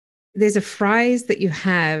There's a phrase that you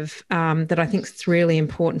have that I think is really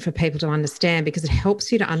important for people to understand because it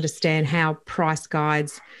helps you to understand how price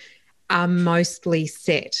guides are mostly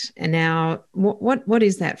set. And now, what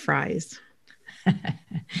is that phrase?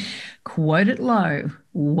 Quote it low,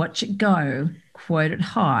 watch it go. Quote it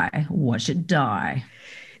high, watch it die.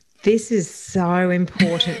 This is so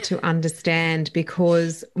important to understand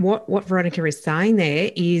because what Veronica is saying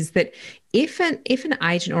there is that if an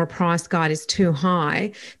agent or a price guide is too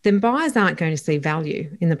high, then buyers aren't going to see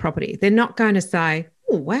value in the property. They're not going to say,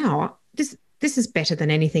 "Oh, wow, this is better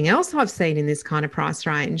than anything else I've seen in this kind of price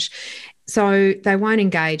range." So they won't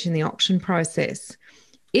engage in the auction process.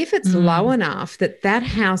 If it's low Mm, enough that that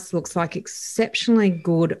house looks like exceptionally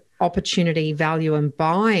good opportunity, value, and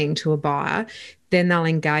buying to a buyer, then they'll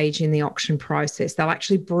engage in the auction process. They'll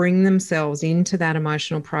actually bring themselves into that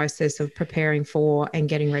emotional process of preparing for and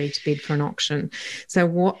getting ready to bid for an auction. So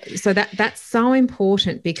that's so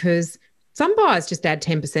important because some buyers just add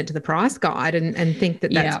 10% to the price guide and think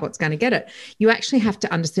that that's yeah. what's going to get it. You actually have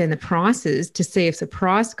to understand the prices to see if the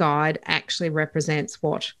price guide actually represents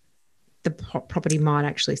what the property might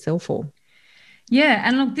actually sell for. Yeah,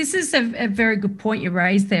 and look, this is a very good point you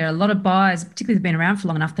raised there. A lot of buyers, particularly who've been around for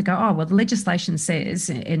long enough, they go, "Oh, well, the legislation says,"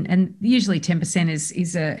 and usually 10%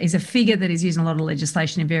 is a figure that is used in a lot of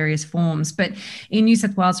legislation in various forms. But in New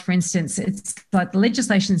South Wales, for instance, it's like the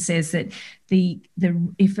legislation says that the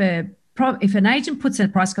if an agent puts a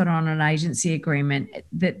price guide on an agency agreement,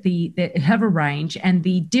 that have a range, and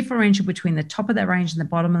the differential between the top of that range and the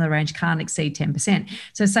bottom of the range can't exceed 10%.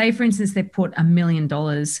 So, say for instance, they put $1 million to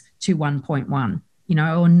 1.1,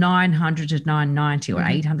 or 900 to 990 or Mm-hmm.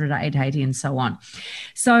 800 to 880 and so on.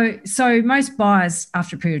 So most buyers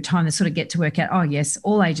after a period of time, they sort of get to work out, oh yes,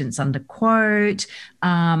 all agents underquote.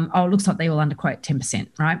 Oh, it looks like they all underquote 10%,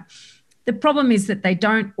 right? The problem is that they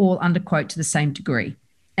don't all underquote to the same degree.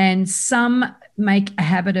 And some make a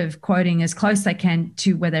habit of quoting as close they can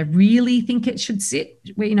to where they really think it should sit,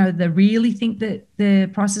 where, they really think that the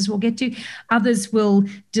prices will get to. Others will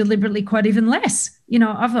deliberately quote even less.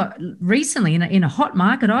 I've got recently in a hot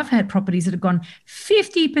market, I've had properties that have gone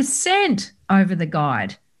 50% over the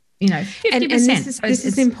guide, And this 50%. is So this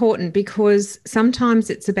is important because sometimes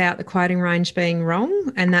it's about the quoting range being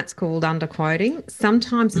wrong, and that's called underquoting.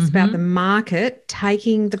 Sometimes it's about the market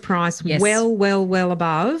taking the price yes. well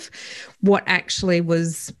above what actually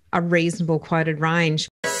was a reasonable quoted range.